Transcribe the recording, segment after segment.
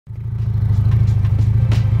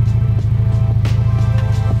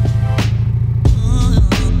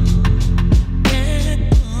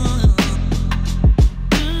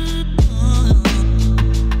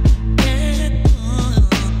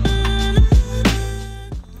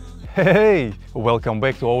Hey, welcome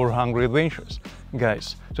back to our Hungry Adventures.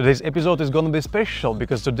 Guys, today's episode is gonna be special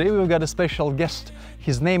because today we've got a special guest.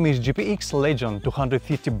 His name is GPX Legend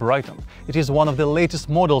 250 Brighton. It is one of the latest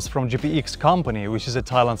models from GPX company, which is a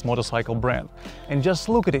Thailand's motorcycle brand. And just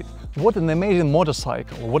look at it, what an amazing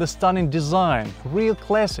motorcycle, what a stunning design, real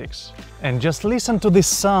classics. And just listen to this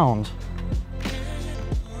sound.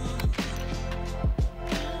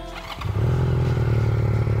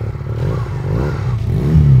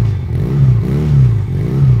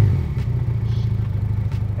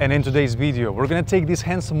 And in today's video, we're gonna take this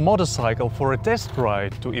handsome motorcycle for a test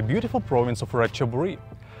ride to a beautiful province of Ratchaburi.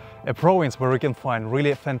 A province where we can find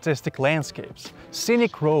really fantastic landscapes,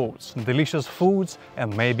 scenic roads, delicious foods,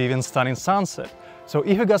 and maybe even stunning sunset. So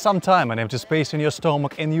if you got some time and empty space in your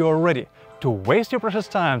stomach and you're ready to waste your precious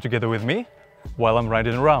time together with me while I'm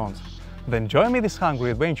riding around, then join me this hungry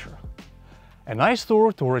adventure. A nice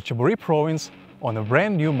tour to Ratchaburi province on a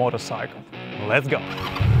brand new motorcycle. Let's go!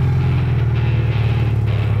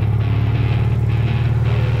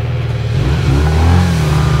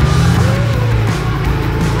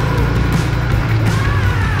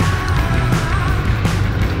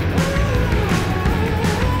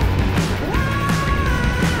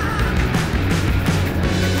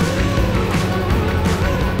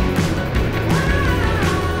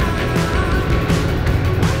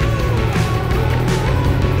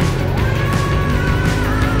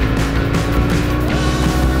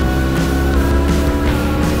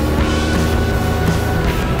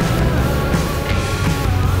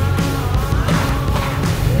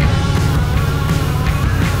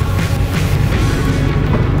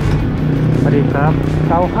สวัสดีครับ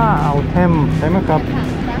95เอาเทมใช่ไหมครับ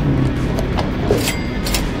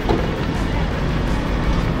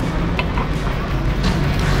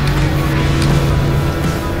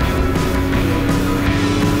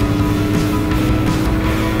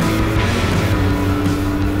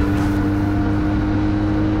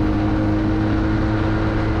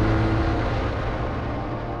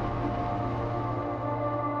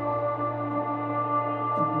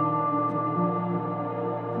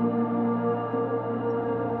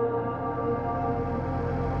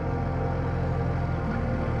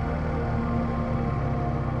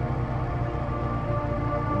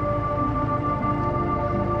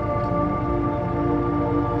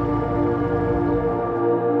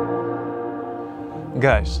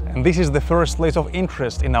Guys, and this is the first place of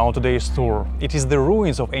interest in our today's tour. It is the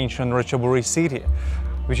ruins of ancient Ratchaburi city,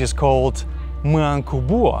 which is called Muang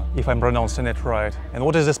Kubua, if I'm pronouncing it right. And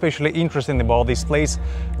what is especially interesting about this place,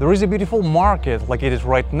 there is a beautiful market located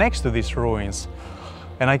right next to these ruins.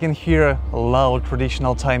 And I can hear loud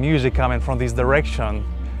traditional Thai music coming from this direction,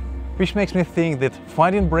 which makes me think that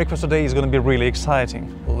finding breakfast today is going to be really exciting.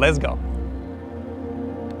 Let's go!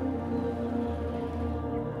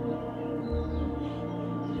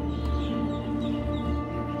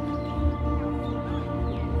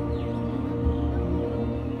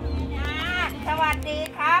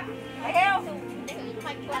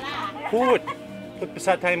พูดภาษ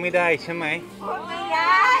าไทยไม่ได้ใช่ไหมพูดไม่ไ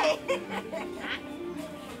ด้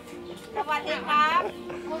สวัสดีครับ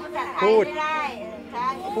พูดภาษาไทยไม่ได้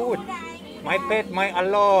พูดไม่เป็ดไม่อ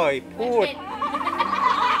ร่อยพูด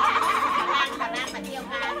ฝรั่งมาเที่ยว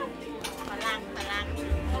กันฝรั่ง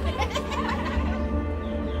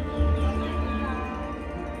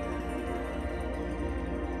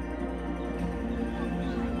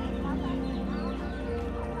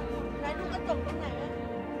แล้วดูกระจกตรงไหน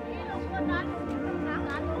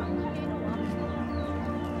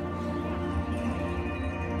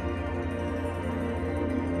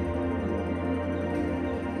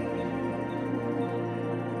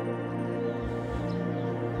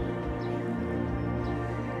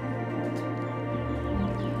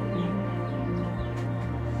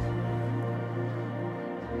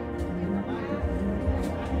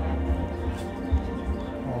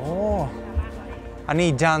อันนี้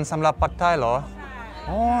จานสำหรับปัดไทยเหรอโ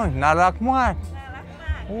อ้ยน่ารักมาก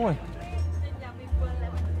โอ้ย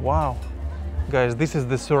Wow guys, this is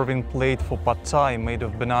the serving plate for pad thai made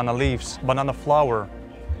of banana leaves, banana flower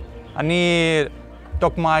อันนี้ด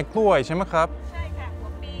อกไม้กล้วยใช่ไหมครับใช่ค่ะหัว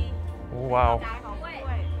ปีว้าว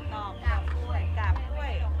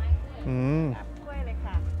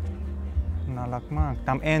น่ารักมากต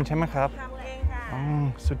ำเองใช่ไหมครับทำเองค่ะ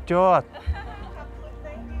สุดยอด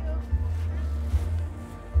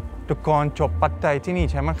ทุกคนจบปัดไทยที่นี่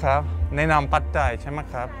ใช่ไหมครับแนะนำปัดไทยใช่ไหม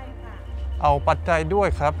ครับเอาปัดไทยด้วย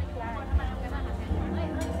ครับ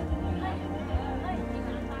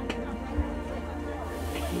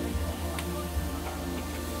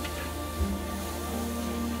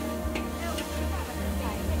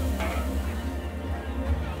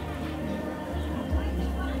โ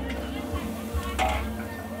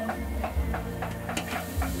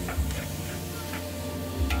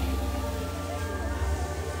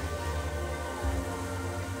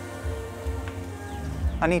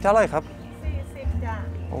อันนี้เท่าไหร่ครับ 40จ้ะ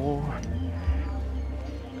โอ้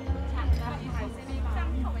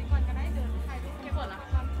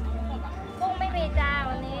กุ้งไม่มีจ้า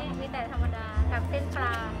วันนี้มีแต่ธรรมดากับเส้นปล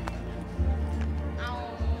าเอา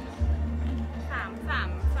3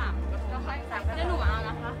ก็ค่อย3ก็หนูเอาน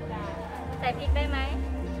ะคะใส่พริกได้ไหม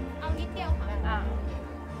เอานิดเดียวค่ะ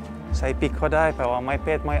ใส่พริกก็ได้แต่ว่าไม่เ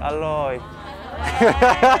ผ็ดไม่อร่อย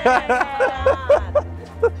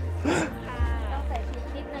ต้องใส่พริก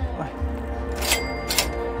นิดนึง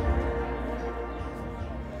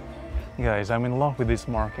Guys, I'm in love with this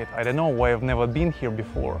market. I don't know why I've never been here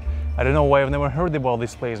before. I don't know why I've never heard about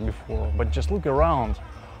this place before, but just look around.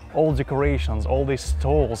 All decorations, all these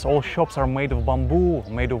stalls, all shops are made of bamboo,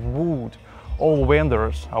 made of wood. All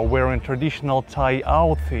vendors are wearing traditional Thai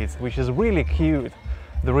outfits, which is really cute.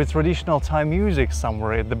 There is traditional Thai music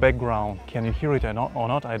somewhere at the background. Can you hear it or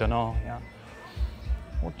not? I don't know. Yeah.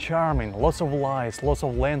 Oh, charming. Lots of lights, lots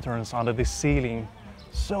of lanterns under the ceiling.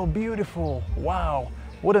 So beautiful. Wow.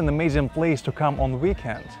 What an amazing place to come on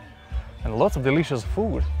weekend. And lots of delicious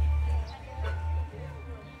food.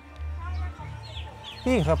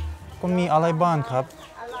 พี่ครับก็มีอะไรบ้างครับ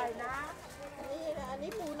อร่อยนะนี่นะอัน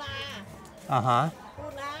นี้ปูนา อ่าฮะ ปู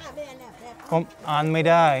นาเนี่ย ก็อ่านไม่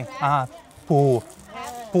ได้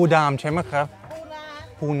ปูดามใช่ไหมครับ ปูนา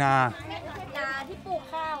ปูนา นาที่ปลูก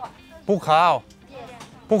ข้าวอ่ะ ปูข้าว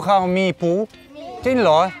ปูข้าวมีปูจริงเห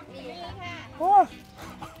รอ มีค่ะ โอ้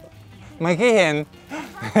ไม่เคยเห็น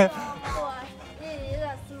ตัวนี่แบ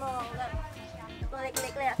บ small แบบตัวเล็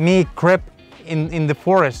กๆเลยอ่ะ มี crab in the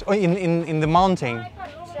forest or in the mountain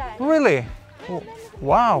ใช่ really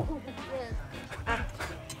wow อ่ะ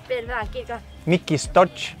เปลี่ยนภาษาอังกฤษก่อน Mickey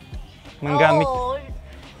Stotch เหมือนกัน โอ้ย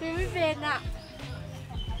พี่ไม่เป็นอ่ะ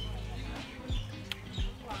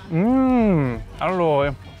อร่อย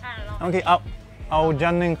ลอง โอเคเอาจา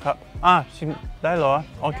นหนึ่งครับชิมได้เหรอ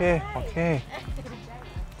โอเค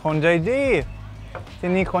คนใจดีที่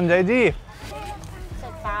นี่คนใจดี ใส่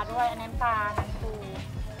ปลาด้วยอันนั้นปลาอันนั้นปู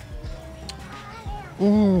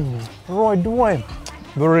อร่อยด้วย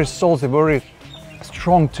Very salty, very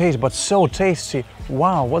strong taste, but so tasty.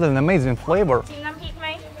 Wow, what an amazing flavor. ชิมน้ำพริกไหม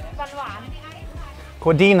หวาน โค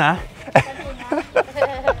ตรดีนะ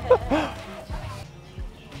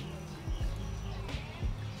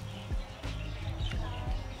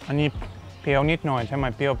อันนี้เปรี้ยวนิดหน่อยใช่ไหม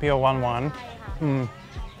เปรี้ยวหวาน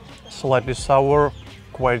slightly sour,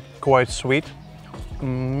 quite sweet.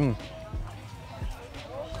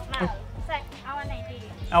 มาใส่เอาอันไหนดี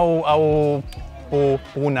เอา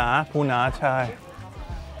ปูหนาใช่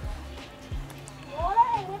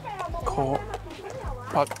ขอ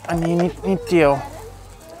ผักอันนี้นิดเดียว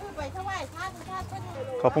ไปถวายท่าน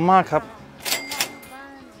ขอบคุณมากครับ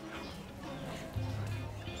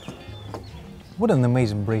What an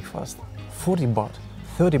amazing breakfast. 40 baht,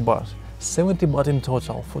 30 baht, 70 baht in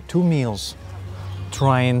total for 2 meals.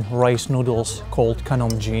 Trying rice noodles called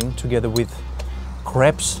kanomjin together with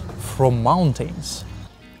crabs from mountains.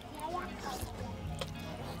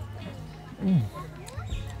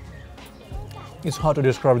 It's hard to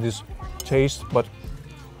describe this taste, but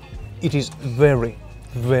it is very,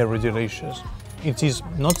 very delicious. It is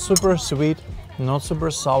not super sweet, not super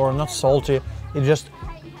sour, not salty. It's just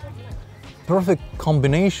perfect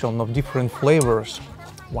combination of different flavors.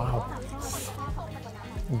 Wow.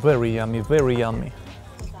 Very yummy, very yummy.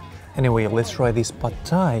 Anyway, let's try this pad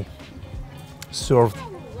thai served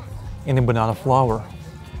in a banana flour.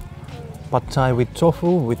 Pad thai with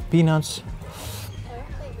tofu, with peanuts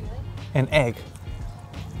and egg.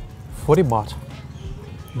 40 baht.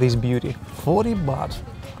 This beauty, 40 baht.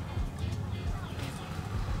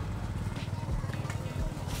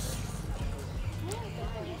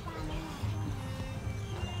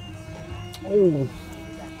 Oh,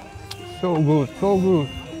 so good, so good.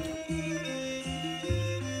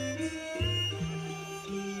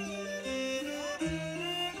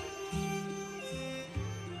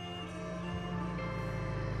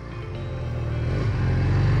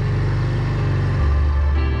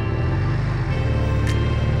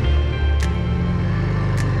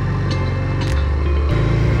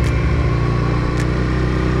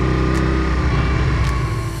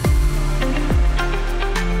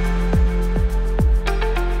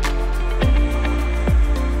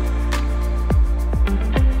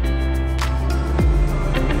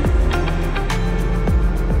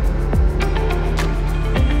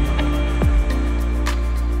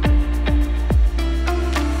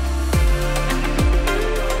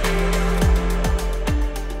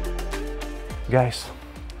 Guys,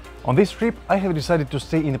 on this trip I have decided to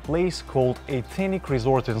stay in a place called a scenic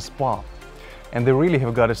resort and spa. And they really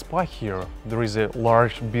have got a spa here. There is a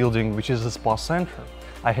large building which is a spa center.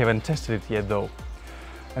 I haven't tested it yet though.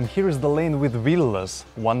 And here is the lane with villas.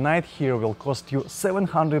 One night here will cost you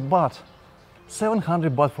 700 baht.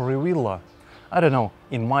 700 baht for a villa. I don't know,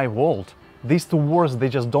 in my world, these two words, they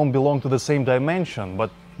just don't belong to the same dimension, but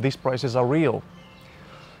these prices are real.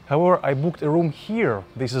 However, I booked a room here.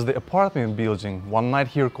 This is the apartment building. One night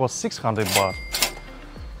here costs 600 baht.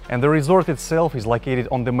 And the resort itself is located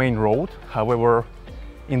on the main road, however,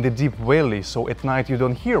 in the deep valley, so at night you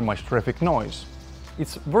don't hear much traffic noise.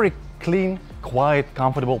 It's very clean, quiet,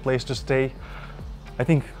 comfortable place to stay. I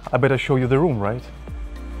think I better show you the room, right?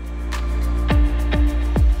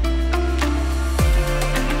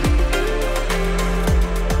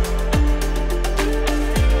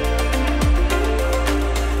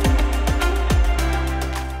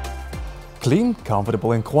 Clean,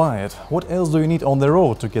 comfortable and quiet. What else do you need on the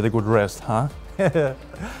road to get a good rest, huh?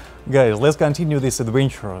 Guys, let's continue this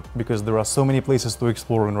adventure, because there are so many places to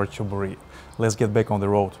explore in Ratchaburi. Let's get back on the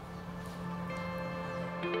road.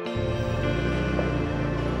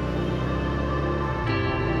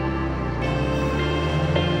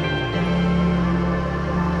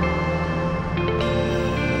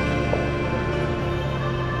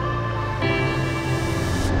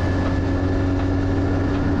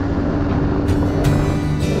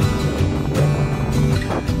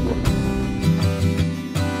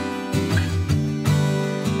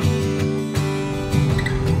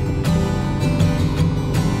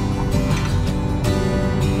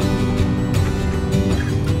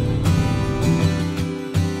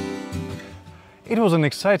 It was an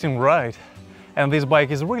exciting ride, and this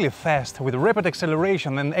bike is really fast with rapid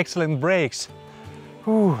acceleration and excellent brakes.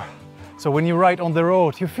 Whew. So when you ride on the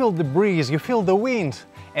road, you feel the breeze, you feel the wind,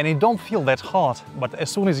 and it don't feel that hot. But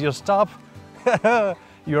as soon as you stop,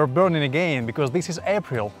 you're burning again, because this is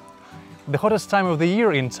April, the hottest time of the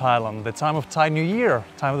year in Thailand, the time of Thai New Year,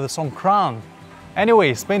 time of the Songkran.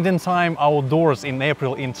 Anyway, spending time outdoors in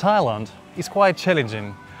April in Thailand is quite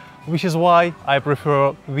challenging, which is why I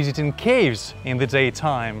prefer visiting caves in the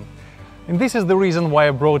daytime. And this is the reason why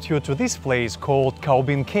I brought you to this place called Khao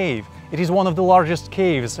Bin Cave. It is one of the largest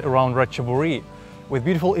caves around Ratchaburi, with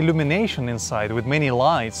beautiful illumination inside, with many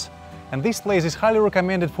lights. And this place is highly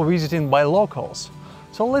recommended for visiting by locals.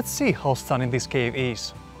 So let's see how stunning this cave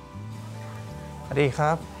is. สวัสดีค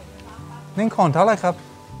รับนี่ของเท่าไหร่ครับ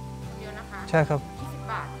เดี๋ยวนะคะ ใช่ครับ 20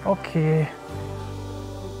 บาท โอเค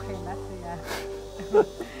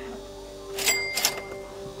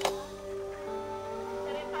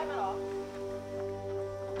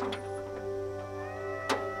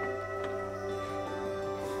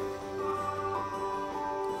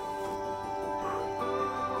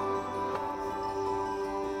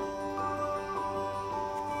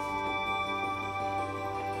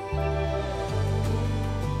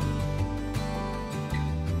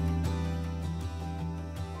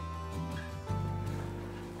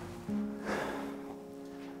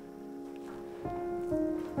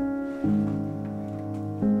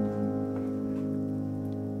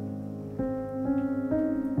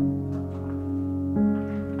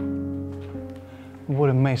What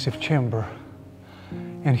a massive chamber.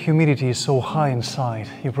 And humidity is so high inside.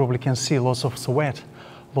 You probably can see lots of sweat,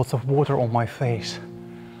 lots of water on my face.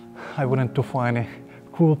 I wanted to find a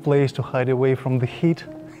cool place to hide away from the heat.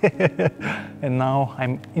 And now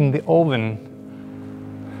I'm in the oven.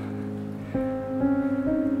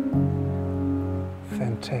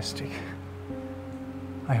 Fantastic.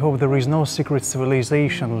 I hope there is no secret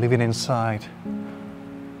civilization living inside.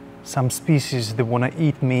 Some species that wanna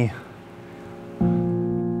eat me.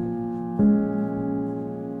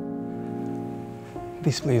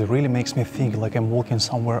 This place really makes me think like I'm walking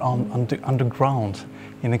somewhere underground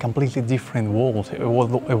in a completely different world,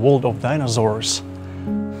 a world of dinosaurs.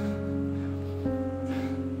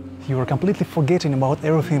 You are completely forgetting about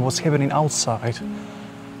everything what's happening outside.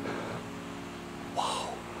 Wow,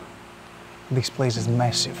 this place is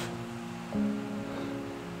massive.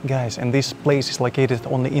 Guys, and this place is located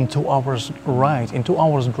only in 2 hours ride, in 2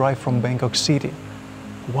 hours drive from Bangkok City.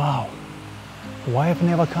 Wow, why I've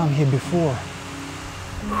never come here before?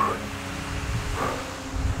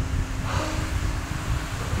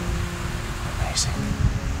 Amazing.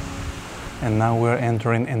 And now we're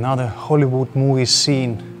entering another Hollywood movie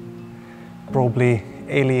scene. Probably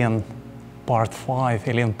Alien Part 5,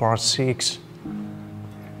 Alien Part 6.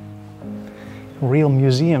 Real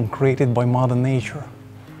museum created by Mother Nature,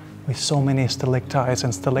 with so many stalactites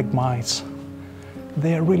and stalagmites.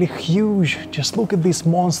 They are really huge. Just look at this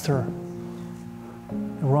monster.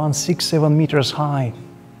 Around 6-7 meters high.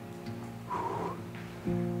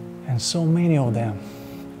 And so many of them.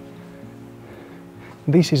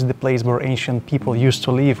 This is the place where ancient people used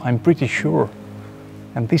to live, I'm pretty sure.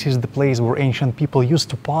 And this is the place where ancient people used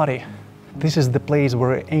to party. This is the place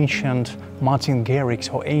where ancient Martin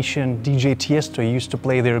Garrix or ancient DJ Tiesto used to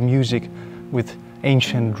play their music with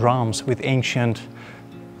ancient drums, with ancient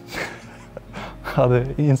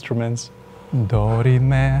other instruments.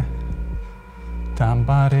 Dorime,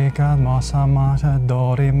 tambarika mosamata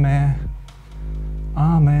dorime,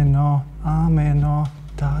 ameno, ameno,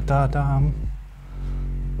 ta dam,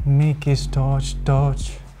 Mickey Stotch,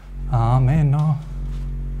 ameno.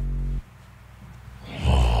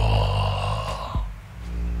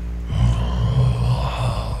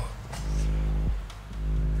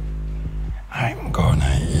 I'm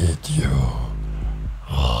gonna eat you.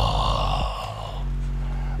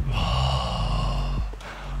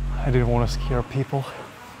 I didn't want to scare people.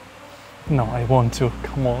 No, I want to.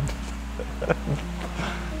 Come on.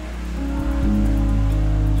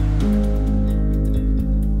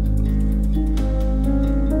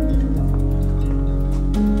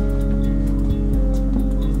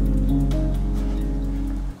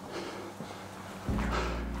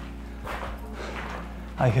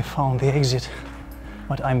 I have found the exit,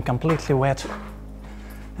 but I'm completely wet.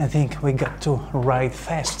 I think we got to ride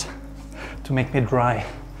fast to make me dry.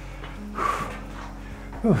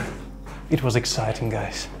 Whew. It was exciting,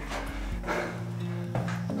 guys.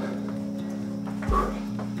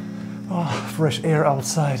 Oh, fresh air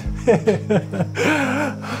outside.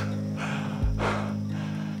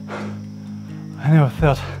 I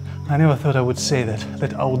never thought I would say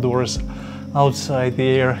that outdoors, outside the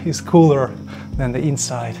air is cooler than the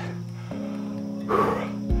inside.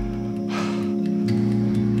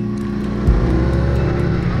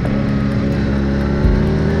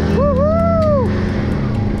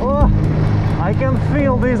 I can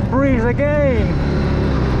feel this breeze again.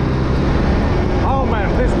 Oh man,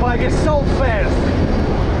 this bike is so fast.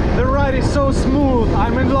 The ride is so smooth.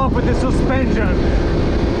 I'm in love with the suspension.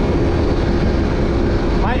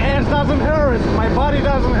 My ass doesn't hurt. My body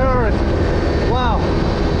doesn't hurt. Wow.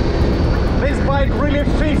 This bike really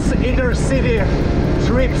fits inner city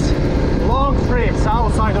trips, long trips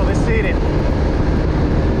outside of the city.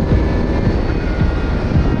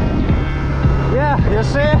 Yeah, you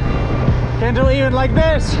see? Can do even like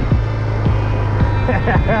this.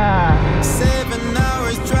 7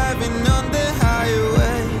 hours driving on the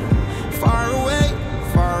highway, far away,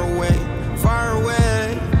 far away, far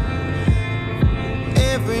away.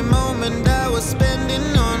 Every moment I was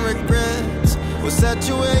spending on regrets was such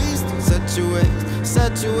a waste, such a waste,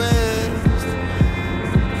 such a waste.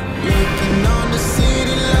 Looking on the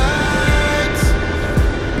city lights,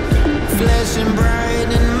 flashing bright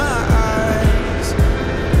in my eyes.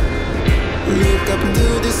 Look up to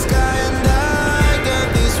the sky and I got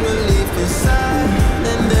this relief inside.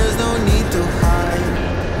 And there's no need to hide.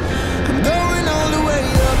 I'm going all the way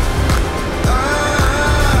up.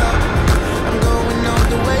 Ah, I'm going all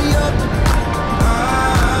the way up.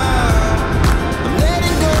 Ah, I'm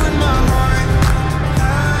letting go in my heart.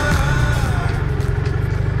 Ah.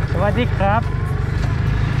 สวัสดีครับ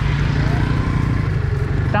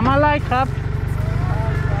ทำอะไรครับ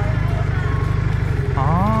อ๋อ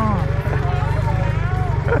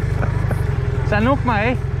สนุกไหม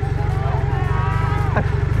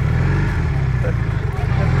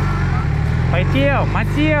ไปเที่ยวมา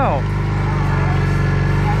เที่ยว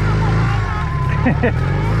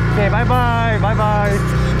โอเคบายบายบายบาย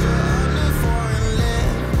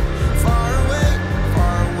Far away,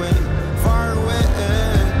 far away, far away.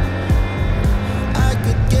 I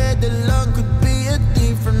could get along, could be a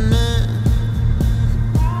different man.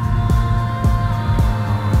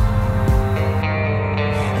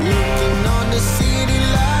 Looking on the city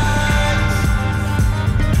lights,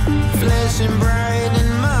 flashing bright in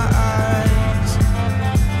my eyes.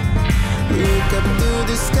 Look up to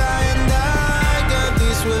the sky and I got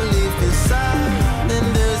this relief inside. Then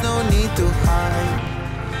there's no need to hide.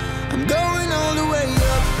 I'm going all the way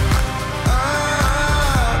up.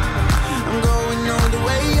 Ah, I'm going all the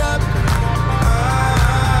way up.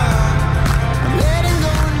 Ah, I'm letting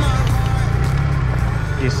go in my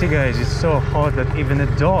heart. You see, guys, it's so hot that even a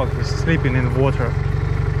dog is sleeping in water.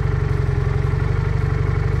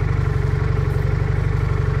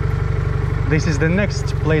 This is the next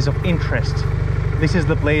place of interest. This is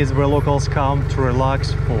the place where locals come to relax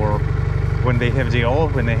for when they have day off,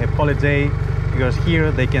 when they have holiday, because here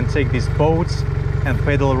they can take these boats and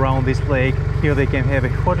paddle around this lake. Here they can have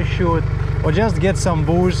a photo shoot or just get some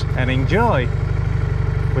booze and enjoy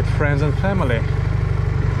with friends and family.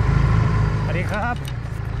 สวัสดีครับ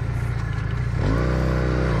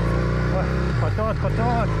โอ้ยขอโท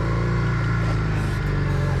ษ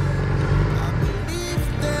Believe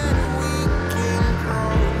that we can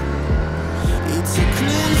grow. It's It's a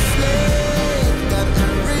clean slate, got no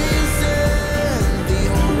reason. The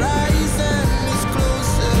horizon is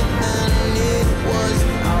closer than it was.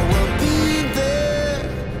 I will be there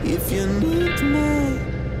if you need me.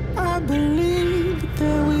 I believe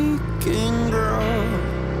that we can grow.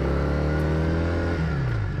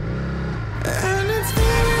 And it's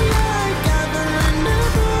feeling like I've been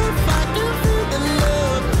enough. I can feel the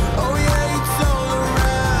love. Oh yeah, it's all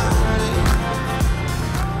around me.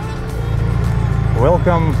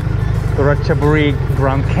 Welcome to Ratchaburi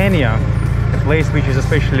Grand Canyon, a place which is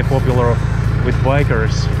especially popular with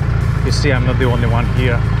bikers. You see, I'm not the only one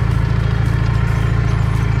here.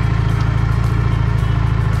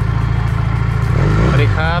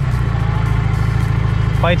 Sawasdee krab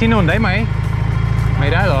ไปที่นู่นได้ไหมไม่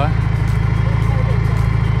ได้เหรอ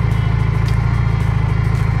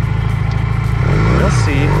We'll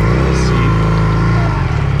see. We'll see.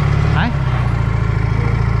 Hi.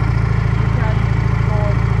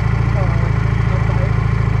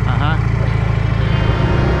 Uh-huh.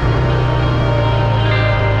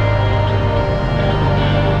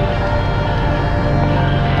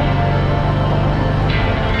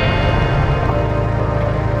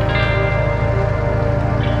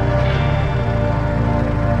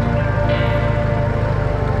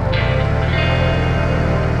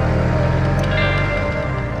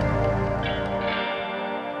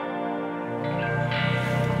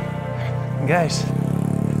 Guys,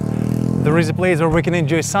 there is a place where we can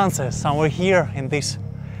enjoy sunset somewhere here in these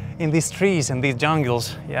trees and these jungles.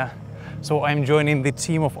 Yeah, so I'm joining the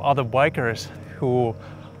team of other bikers who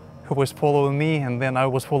was following me, and then I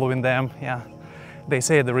was following them. Yeah, they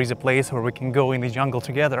say there is a place where we can go in the jungle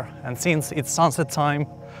together, and since it's sunset time,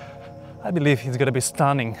 I believe it's gonna be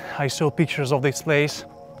stunning. I saw pictures of this place.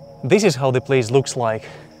 This is how the place looks like,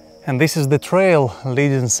 and this is the trail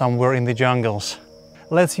leading somewhere in the jungles.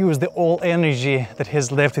 Let's use the all energy that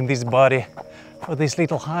has left in this body for this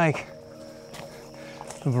little hike.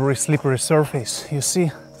 A very slippery surface, you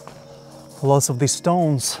see? Lots of these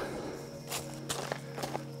stones.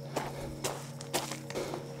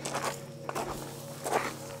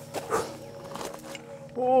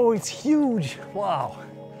 Oh, it's huge! Wow!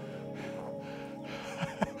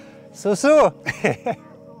 So!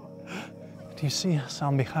 Do you see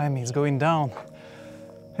some behind me? It's going down.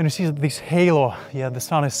 And you see this halo. Yeah, the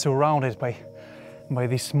sun is surrounded by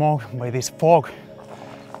this smoke, by this fog.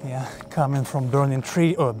 Yeah, coming from burning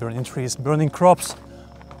trees, burning crops.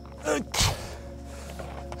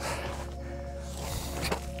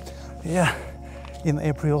 Yeah, in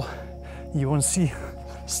April you won't see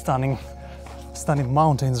stunning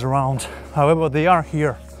mountains around. However, they are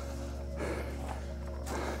here.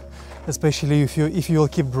 Especially if you will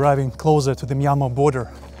keep driving closer to the Myanmar border.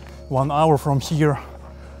 1 hour from here,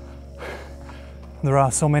 there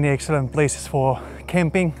are so many excellent places for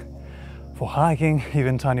camping, for hiking,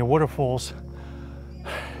 even tiny waterfalls,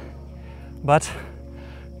 but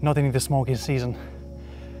not in the smoking season.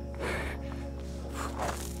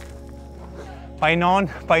 ไปน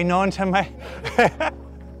อนใช่ไหม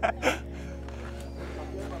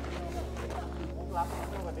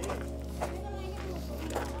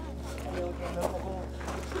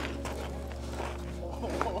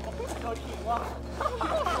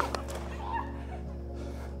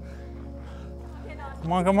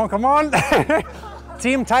Come on.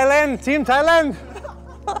 Team Thailand.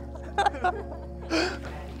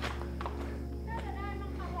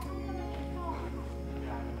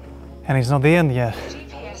 And it's not the end yet.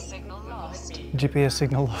 GPS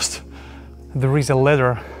signal lost. There is a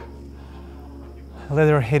ladder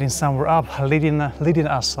heading somewhere up, leading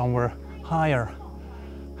us somewhere higher.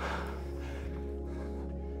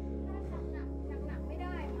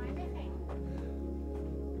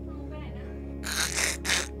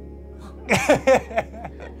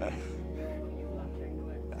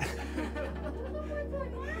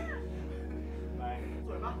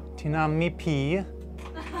ที่น้ำมีผี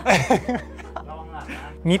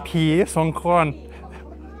มีผี2 คน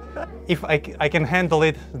If I can handle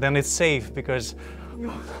it, then it's safe because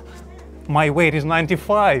my weight is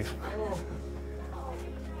 95.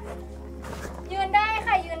 ยืนได้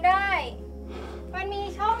ค่ะยืนได้ มันมี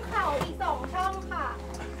ช่องเข่าอีก2 ช่องค่ะ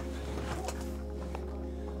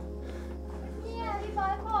เนี่ยพี่บอ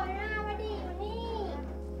ยโผล่หน้ามาดิอยู่นี่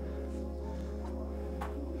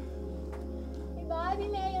พี่บอยพี่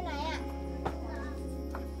เมย์อยู่ไหนอ่ะ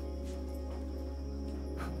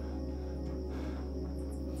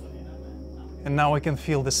And now I can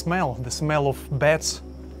feel the smell of bats.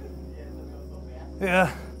 Yeah.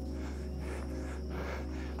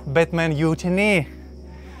 Batman อยู่ที่นี่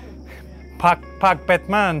พัก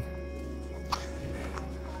Batman.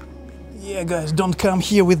 Yeah, guys, don't come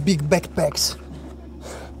here with big backpacks.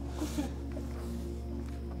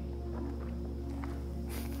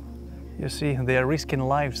 You see, they are risking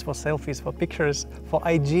lives for selfies, for pictures, for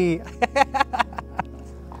IG.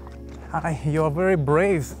 Hi, you are very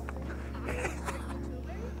brave.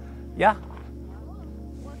 Yeah?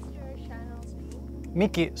 What's your channel's name?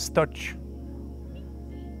 Mickey Stotch.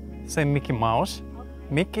 Same Mickey Mouse.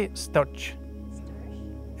 Mickey Stotch.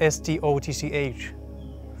 S-T-O-T-C-H.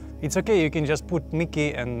 It's okay, you can just put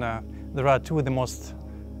Mickey, and there are two of the most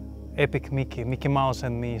epic Mickey Mouse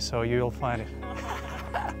and me, so you'll find it.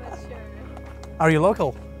 Are you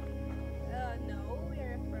local? No,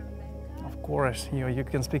 we're from Bangkok. Of course, you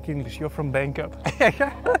can speak English, you're from Bangkok.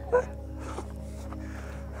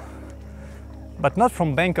 But not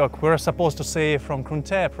from Bangkok, we're supposed to say from Krung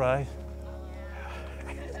Thep, right?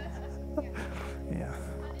 Yeah.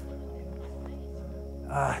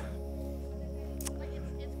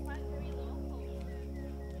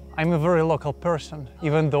 I'm a very local person,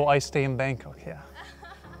 even though I stay in Bangkok, yeah.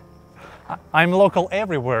 I'm local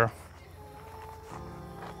everywhere.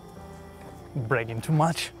 Bragging too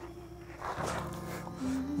much.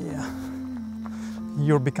 Yeah.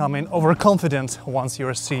 You're becoming overconfident once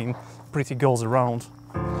you're seeing pretty girls around.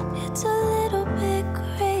 It's a little bit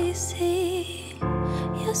crazy.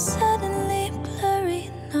 You're suddenly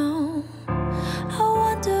blurry now. I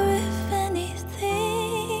wonder if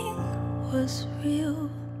anything was real.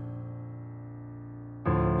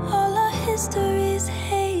 All our history's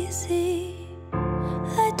hazy,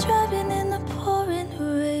 like driving in the pouring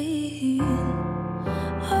rain.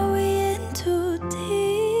 Are we in too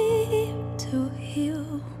deep to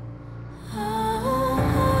heal?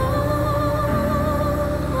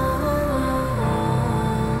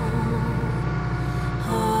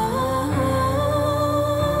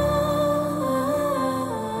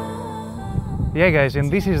 Yeah, guys, and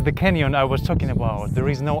this is the canyon I was talking about. There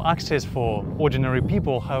is no access for ordinary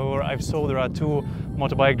people. However, I saw there are two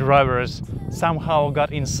motorbike drivers somehow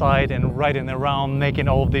got inside and riding around making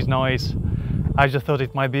all of this noise. I just thought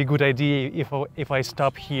it might be a good idea if I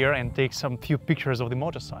stop here and take some few pictures of the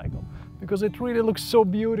motorcycle, because it really looks so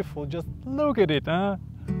beautiful. Just look at it, huh?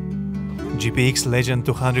 GPX Legend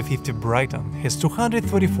 250 Brighton has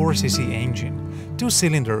 234cc engine, 2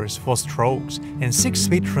 cylinders, 4 strokes and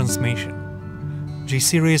 6-speed transmission.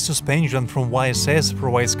 G-Series suspension from YSS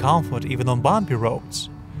provides comfort even on bumpy roads.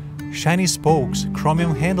 Shiny spokes,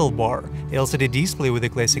 chromium handlebar, LCD display with a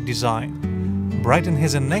classic design. Brighton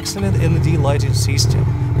has an excellent LED lighting system,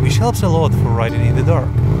 which helps a lot for riding in the dark.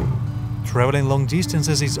 Traveling long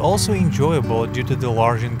distances is also enjoyable due to the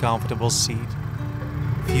large and comfortable seat.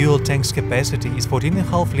 Fuel tank's capacity is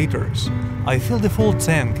 14.5 liters. I filled the full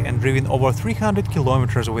tank and driven over 300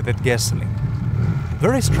 kilometers with that gasoline.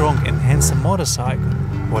 Very strong and handsome motorcycle.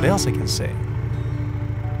 What else I can say?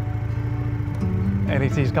 And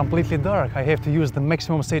it is completely dark. I have to use the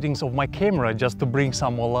maximum settings of my camera just to bring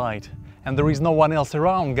some more light. And there is no one else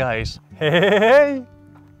around, guys. Hey!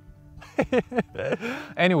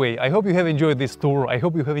 Anyway, I hope you have enjoyed this tour. I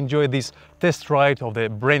hope you have enjoyed this test ride of the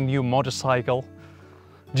brand new motorcycle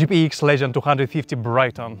GPX Legend 250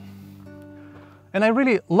 Brighton. And I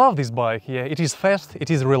really love this bike. Yeah, it is fast,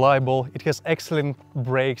 it is reliable, it has excellent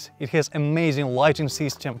brakes, it has amazing lighting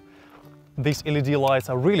system. These LED lights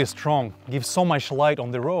are really strong, give so much light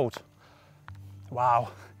on the road. Wow.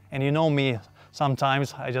 And you know me,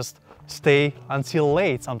 sometimes I just stay until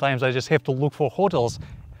late. Sometimes I just have to look for hotels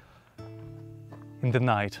in the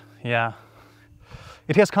night. Yeah.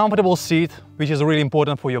 It has comfortable seat, which is really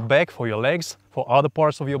important for your back, for your legs, for other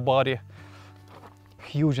parts of your body.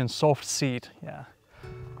 Huge and soft seat, yeah.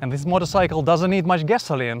 And this motorcycle doesn't need much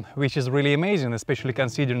gasoline, which is really amazing, especially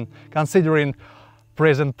considering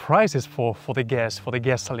present prices for the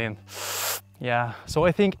gasoline. Yeah, so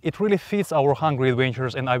I think it really fits our hungry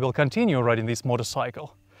adventures, and I will continue riding this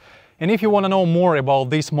motorcycle. And if you want to know more about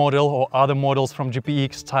this model or other models from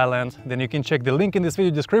GPX Thailand, then you can check the link in this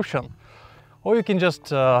video description. Or you can just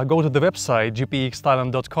go to the website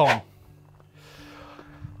gpxthailand.com.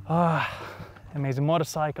 Amazing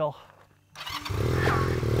motorcycle.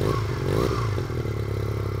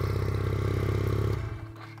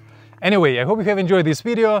 Anyway, I hope you have enjoyed this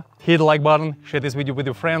video. Hit the like button, share this video with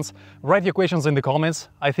your friends, write your questions in the comments.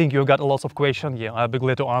 I think you've got a lot of questions, yeah, I'll be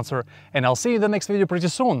glad to answer. And I'll see you in the next video pretty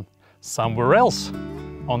soon, somewhere else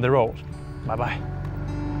on the road. Bye bye.